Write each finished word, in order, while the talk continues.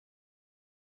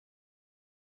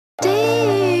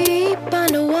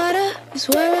is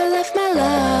where I left my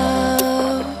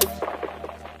love.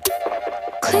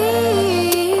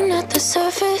 Clean at the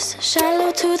surface,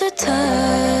 shallow to the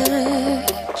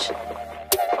touch.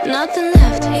 Nothing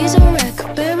left, he's a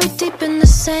wreck, buried deep in the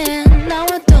sand. Now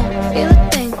I don't feel a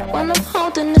thing when I'm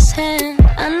holding his hand.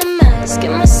 And the mask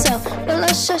in myself, will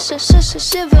I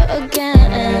shiver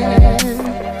again?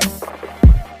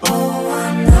 Oh, I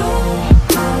know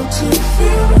how to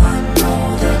feel, I know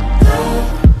that love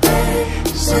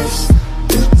exists.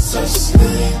 It's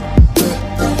asleep with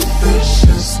the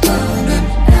fishes down in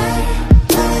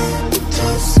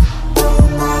Atlantis. Oh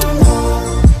my Lord,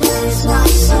 where's my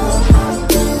soul? How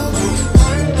do we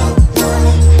end up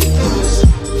like this?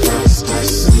 Fast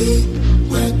asleep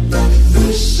with the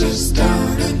fishes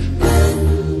down in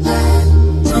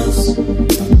Atlantis.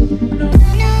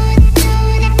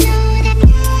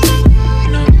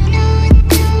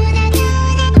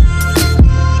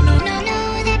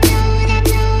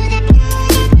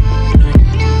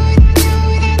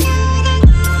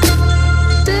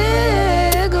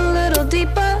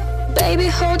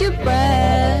 Hold your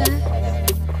breath.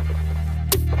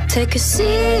 Take a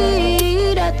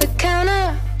seat at the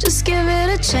counter, just give it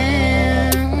a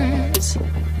chance.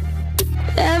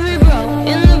 Every bro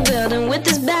in the building with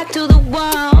his back to the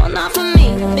wall. Not for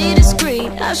me, be discreet,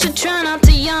 I should try not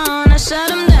to yawn. I shut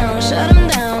him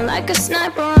down like a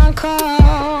sniper on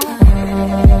call.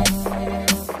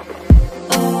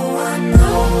 Oh, I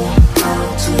know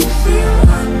how to feel,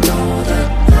 I know that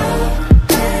love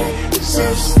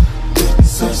exists.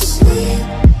 It's asleep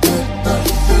with the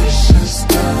fishes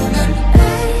down in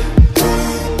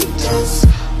Atlantis.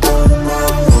 Oh my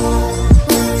Lord,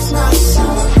 where's my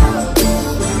soul? How do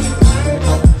we end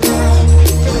up like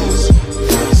this?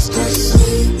 Fast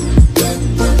asleep with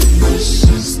the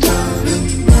fishes down in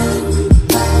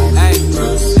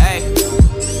Atlantis. Hey,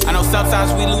 I know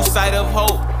sometimes we lose sight of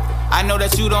hope. I know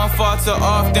that you don't fall too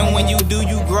often. When you do,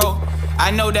 you grow.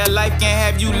 I know that life can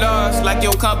have you lost, like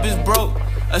your compass broke.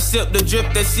 A sip the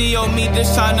drip that CO me,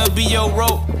 just tryna be your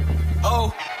rope.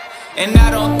 Oh, and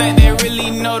I don't think they really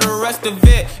know the rest of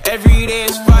it. Every day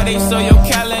is Friday, so your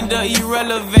calendar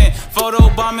irrelevant. Photo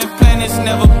bombing planets,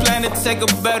 never plan to take a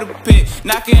better pic.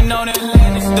 Knocking on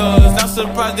Atlantis doors, I'm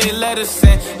surprised they let us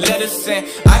in, let us in.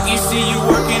 I can see you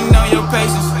working on your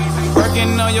patience,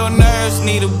 working on your nerves,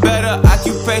 need a better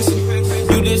occupation.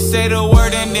 You just say the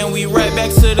word and then we right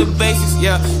back to the basics,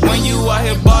 yeah. When you out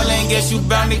here ballin', guess you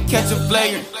bound to catch a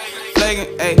flagrant,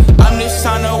 ayy. I'm just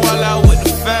tryna wall out with the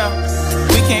fam.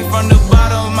 We came from the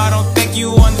bottom, I don't think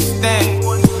you understand.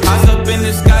 Eyes up in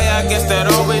the sky, I guess that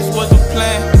always was the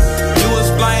plan. You was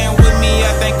flying with me,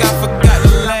 I think I forgot to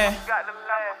land.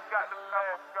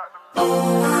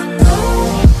 Oh, I know